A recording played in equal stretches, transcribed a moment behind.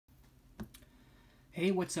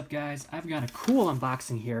Hey, what's up guys? I've got a cool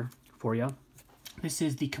unboxing here for you. This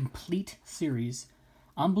is the complete series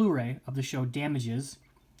on Blu-ray of the show Damages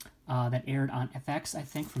that aired on FX, I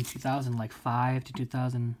think, from 2005 to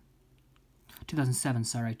 2007,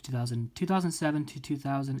 sorry, 2007 to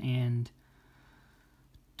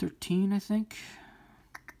 2013, I think.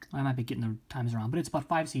 I might be getting the times wrong, but it's about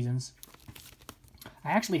 5 seasons.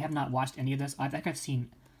 I actually have not watched any of this. I think I've seen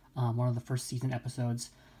one of the first season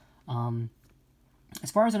episodes. As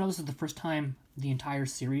far as I know, this is the first time the entire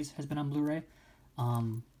series has been on Blu-ray.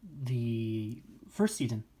 The first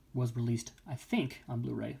season was released, I think, on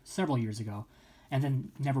Blu-ray several years ago, and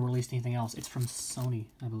then never released anything else. It's from Sony,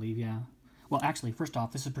 I believe, yeah. Well, actually, first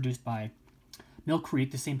off, this is produced by Mill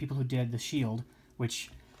Creek, the same people who did The Shield,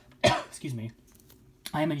 which, excuse me,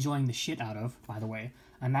 I am enjoying the shit out of, by the way.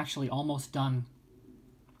 I'm actually almost done.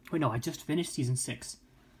 Wait, no, I just finished Season 6.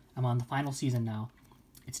 I'm on the final season now.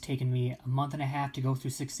 It's taken me a month and a half to go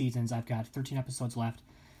through 6 seasons. I've got 13 episodes left,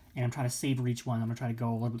 and I'm trying to savor each one. I'm going to try to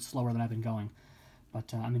go a little bit slower than I've been going.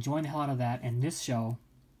 But I'm enjoying the hell out of that, and this show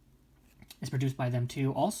is produced by them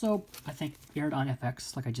too. Also, I think aired on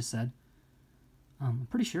FX, like I just said. I'm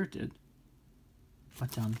pretty sure it did.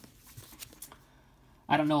 But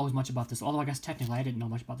I don't know as much about this, although I guess technically I didn't know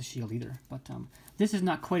much about The Shield either. But this is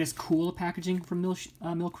not quite as cool a packaging from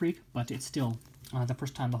Mill Creek, but it's still the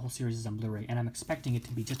first time the whole series is on Blu-ray, and I'm expecting it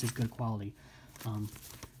to be just as good quality.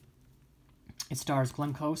 It stars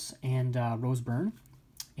Glenn Close and Rose Byrne,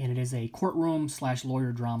 and it is a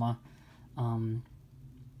courtroom/lawyer drama. I'm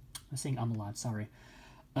saying a lot, sorry.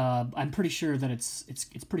 I'm pretty sure that it's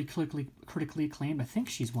pretty critically acclaimed. I think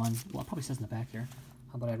she's won. Well, it probably says in the back here.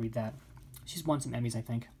 How about I read that? She's won some Emmys, I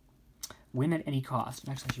think. Win at any cost.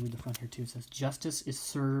 Actually, I should read the front here too. It says justice is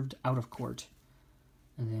served out of court.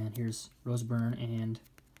 And then here's Rose Byrne and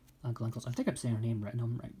Glenn Close. I think I'm saying her name right. No,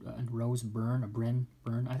 I'm right. And Rose Byrne, or Byrne.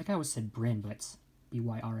 I think I always said Bryn, but it's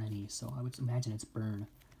B-Y-R-N-E, so I would imagine it's Byrne.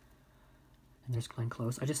 And there's Glenn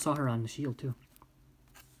Close. I just saw her on The Shield, too.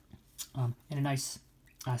 And a nice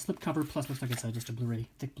slipcover, plus looks like it's just a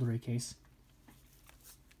thick Blu-ray case.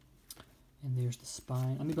 And there's the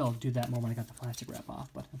spine. Maybe I'll do that more when I got the plastic wrap off,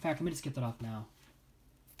 but in fact, let me just get that off now.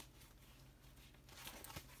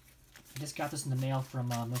 I just got this in the mail from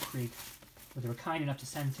Mill Creek, where they were kind enough to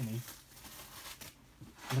send to me.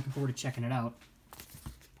 I'm looking forward to checking it out.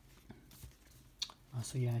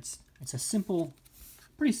 So yeah, it's a simple,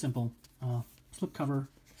 pretty simple slipcover.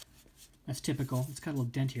 That's typical. It's got a little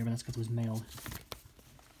dent here, but that's because it was mailed.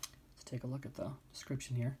 Let's take a look at the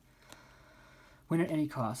description here. Win at any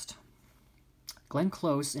cost. Glenn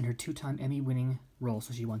Close, in her 2-time Emmy-winning role,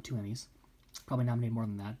 so she won 2 Emmys, probably nominated more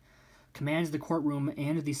than that, commands the courtroom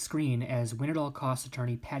and the screen as win-at-all-costs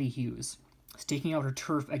attorney Patty Hughes, staking out her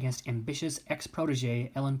turf against ambitious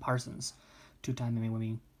ex-protege Ellen Parsons, 2-time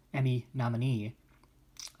Emmy nominee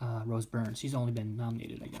Rose Byrne. She's only been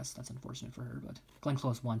nominated, I guess. That's unfortunate for her, but Glenn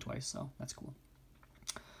Close won twice, so that's cool.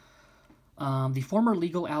 The former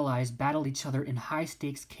legal allies battle each other in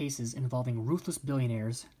high-stakes cases involving ruthless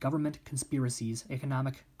billionaires, government conspiracies,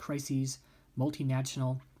 economic crises,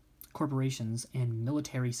 multinational corporations, and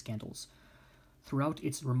military scandals. Throughout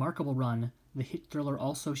its remarkable run, the hit thriller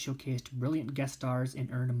also showcased brilliant guest stars and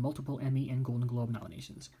earned multiple Emmy and Golden Globe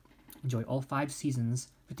nominations. Enjoy all 5 seasons,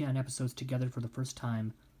 59 episodes together for the first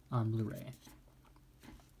time on Blu-ray.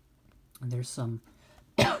 And there's some,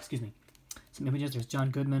 excuse me, some images. There's John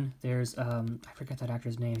Goodman. There's, I forget that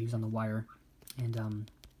actor's name. He was on The Wire. And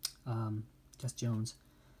Jess Jones.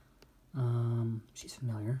 She's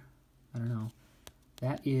familiar. I don't know.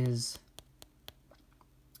 That is,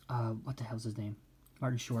 what the hell's his name?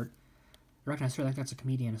 Martin Short. I recognize her like that's a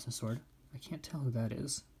comedian of some sort. I can't tell who that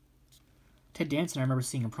is. Ted Danson, I remember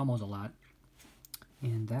seeing in promos a lot.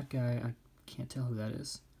 And that guy, I can't tell who that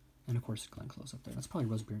is. And of course, Glenn Close up there. That's probably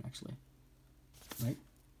Rose Byrne, actually. Right?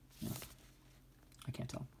 Yeah. I can't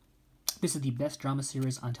tell. This is the best drama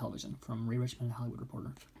series on television, from Ray Richmond, Hollywood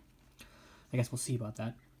Reporter. I guess we'll see about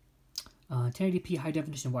that. 1080p high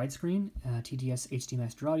definition widescreen, TDS HD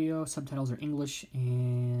master audio, subtitles are English,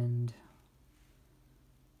 and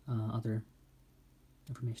other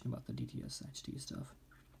information about the DTS HD stuff.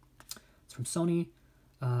 It's from Sony,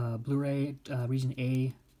 Blu-ray, Region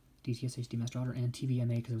A, DTS HD master audio, and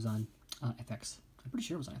TVMA because it was on FX. I'm pretty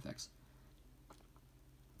sure it was on FX.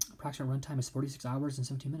 Approximate runtime is 46 hours and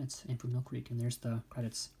 17 minutes, and from Mill Creek. And there's the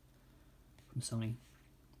credits from Sony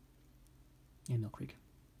and Mill Creek.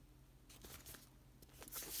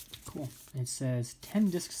 Cool. And it says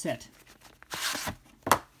 10-disc set.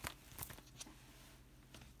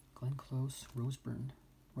 Glenn Close, Rose Byrne.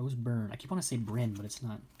 Rose Byrne. I keep wanting to say Bryn, but it's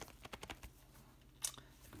not.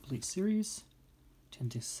 Complete series.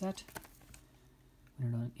 10-disc set.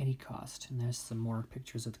 Not at any cost. And there's some more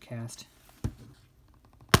pictures of the cast.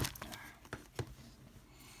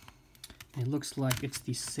 It looks like it's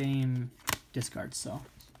the same disc art, so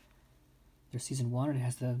there's season 1 and it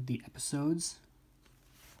has the episodes.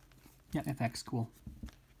 Yeah, FX, cool.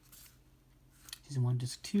 Season 1,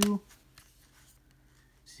 disc 2.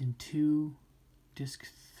 Season 2, disc...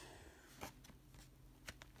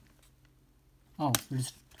 Oh, they're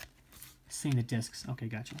just seeing the discs. Okay,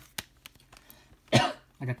 gotcha.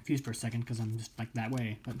 I got confused for a second because I'm just like that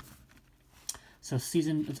way. But so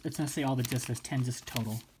season, it's going to say all the discs. There's 10 discs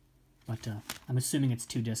total. But I'm assuming it's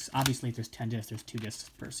 2 discs. Obviously, if there's 10 discs, there's 2 discs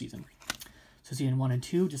per season. So season 1 and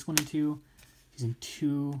 2, disc 1 and 2. Season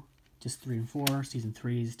 2, disc 3 and 4. Season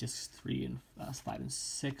 3 is discs 3 and 5 and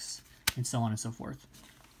 6. And so on and so forth.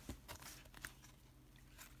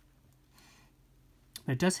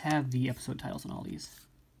 But it does have the episode titles on all these.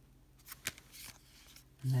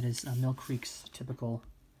 And that is Mill Creek's typical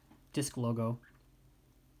disc logo.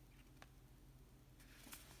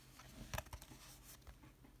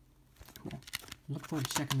 Cool. Look forward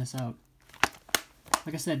to checking this out.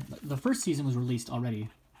 Like I said, the first season was released already,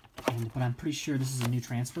 but I'm pretty sure this is a new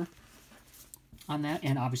transfer on that,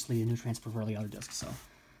 and obviously a new transfer for all the other discs. So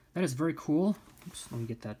that is very cool. Oops, let me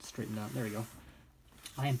get that straightened out. There we go.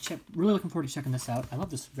 I am really looking forward to checking this out. I love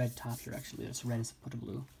this red top here, actually. It's red as opposed to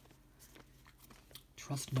blue.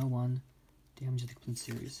 Trust no one. Damage of the complete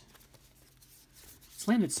series. It's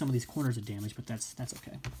lame that some of these corners are damaged, but that's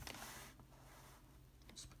okay.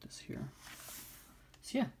 Let's put this here.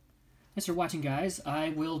 So yeah, thanks for watching, guys. I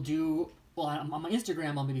will do, well, on my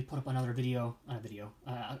Instagram, I'll maybe put up another video,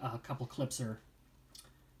 a couple clips, or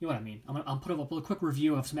you know what I mean. I'll put up a quick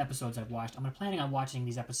review of some episodes I've watched. I'm planning on watching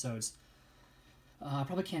these episodes. I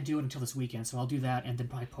probably can't do it until this weekend, so I'll do that and then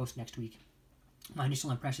probably post next week my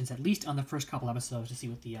initial impressions, at least on the first couple episodes, to see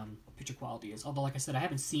what the picture quality is. Although, like I said, I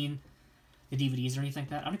haven't seen the DVDs or anything like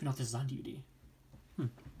that. I don't even know if this is on DVD.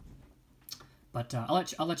 But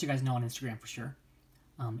I'll let you guys know on Instagram for sure,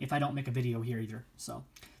 if I don't make a video here either. So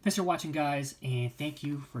thanks for watching, guys, and thank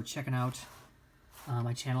you for checking out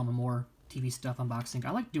my channel for more TV stuff unboxing.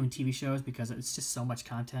 I like doing TV shows because it's just so much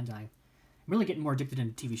content. I'm really getting more addicted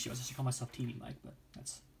into TV shows. I should call myself TV Mike, but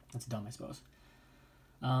that's dumb, I suppose.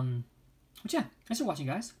 But yeah, thanks for watching,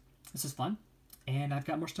 guys. This is fun, and I've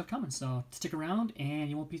got more stuff coming, so stick around, and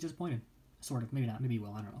you won't be disappointed. Sort of. Maybe not. Maybe you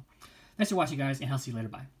will. I don't know. Thanks for watching, guys, and I'll see you later.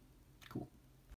 Bye.